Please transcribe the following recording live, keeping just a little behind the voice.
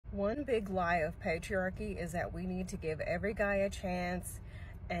One big lie of patriarchy is that we need to give every guy a chance,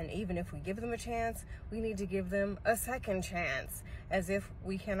 and even if we give them a chance, we need to give them a second chance, as if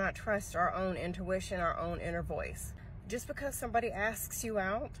we cannot trust our own intuition, our own inner voice. Just because somebody asks you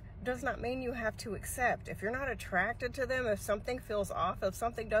out does not mean you have to accept. If you're not attracted to them, if something feels off, if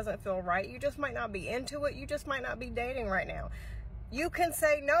something doesn't feel right, you just might not be into it, you just might not be dating right now. You can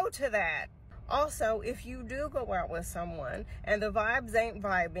say no to that. Also, if you do go out with someone and the vibes ain't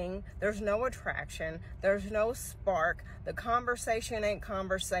vibing, there's no attraction, there's no spark, the conversation ain't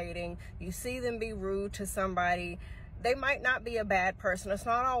conversating, you see them be rude to somebody, they might not be a bad person. It's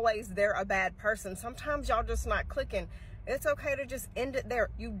not always they're a bad person. Sometimes y'all just not clicking. It's okay to just end it there.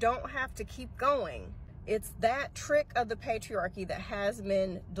 You don't have to keep going. It's that trick of the patriarchy that has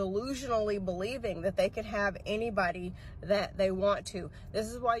men delusionally believing that they can have anybody that they want to. This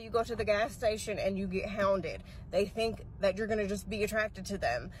is why you go to the gas station and you get hounded. They think that you're going to just be attracted to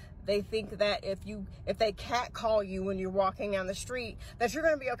them. They think that if they catcall you when you're walking down the street, that you're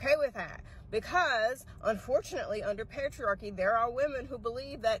going to be okay with that. Because, unfortunately, under patriarchy, there are women who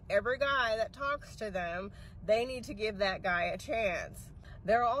believe that every guy that talks to them, they need to give that guy a chance.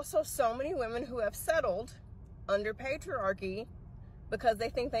 There are also so many women who have settled under patriarchy because they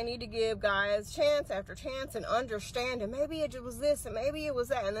think they need to give guys chance after chance and understand, and maybe it was this and maybe it was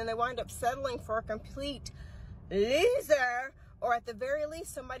that, and then they wind up settling for a complete loser, or at the very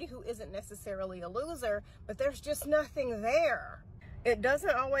least somebody who isn't necessarily a loser, but there's just nothing there. It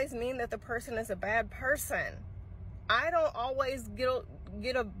doesn't always mean that the person is a bad person. I don't always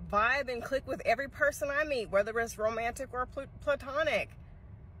get a vibe and click with every person I meet, whether it's romantic or platonic.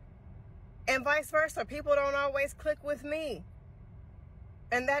 And vice versa. People don't always click with me.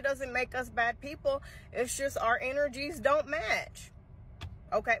 And that doesn't make us bad people. It's just our energies don't match.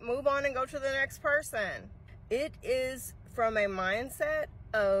 Okay, move on and go to the next person. It is from a mindset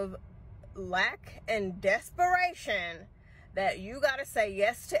of lack and desperation that you got to say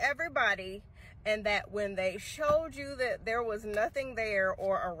yes to everybody, and that when they showed you that there was nothing there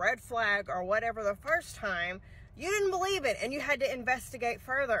or a red flag or whatever the first time, you didn't believe it and you had to investigate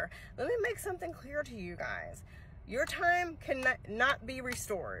further. Let me make something clear to you guys. Your time cannot be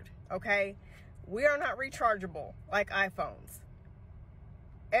restored, okay? We are not rechargeable like iPhones.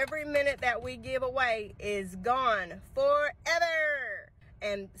 Every minute that we give away is gone forever.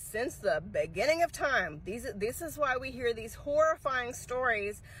 And since the beginning of time, this is why we hear these horrifying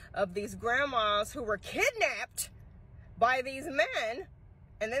stories of these grandmas who were kidnapped by these men,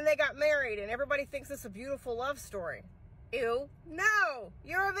 and then they got married, and everybody thinks it's a beautiful love story. Ew, no,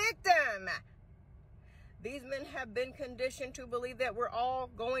 you're a victim. These men have been conditioned to believe that we're all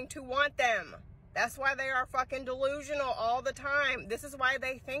going to want them. That's why they are fucking delusional all the time. This is why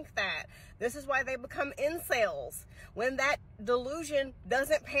they think that. This is why they become incels. When that delusion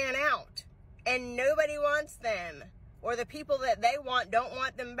doesn't pan out and nobody wants them, or the people that they want don't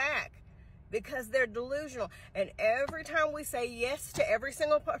want them back, because they're delusional. And every time we say yes to every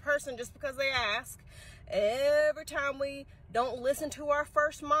single person just because they ask, every time we don't listen to our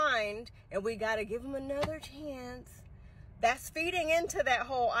first mind and we got to give them another chance, that's feeding into that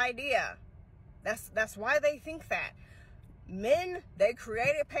whole idea. That's why they think that. Men, they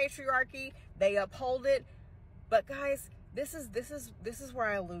created patriarchy, they uphold it. But guys, this is where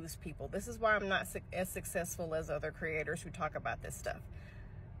I lose people. This is why I'm not as successful as other creators who talk about this stuff.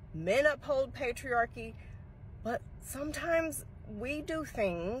 Men uphold patriarchy, but sometimes we do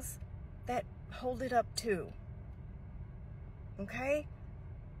things that hold it up too. Okay?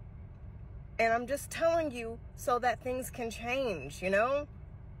 And I'm just telling you so that things can change, you know?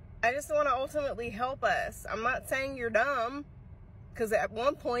 I just want to ultimately help us. I'm not saying you're dumb, because at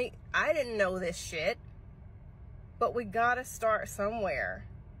one point I didn't know this shit, but we gotta start somewhere.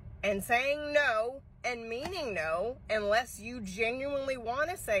 And saying no and meaning no, unless you genuinely want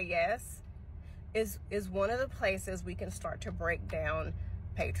to say yes, is one of the places we can start to break down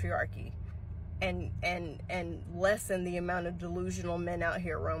patriarchy and lessen the amount of delusional men out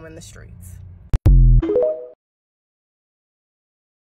here roaming the streets.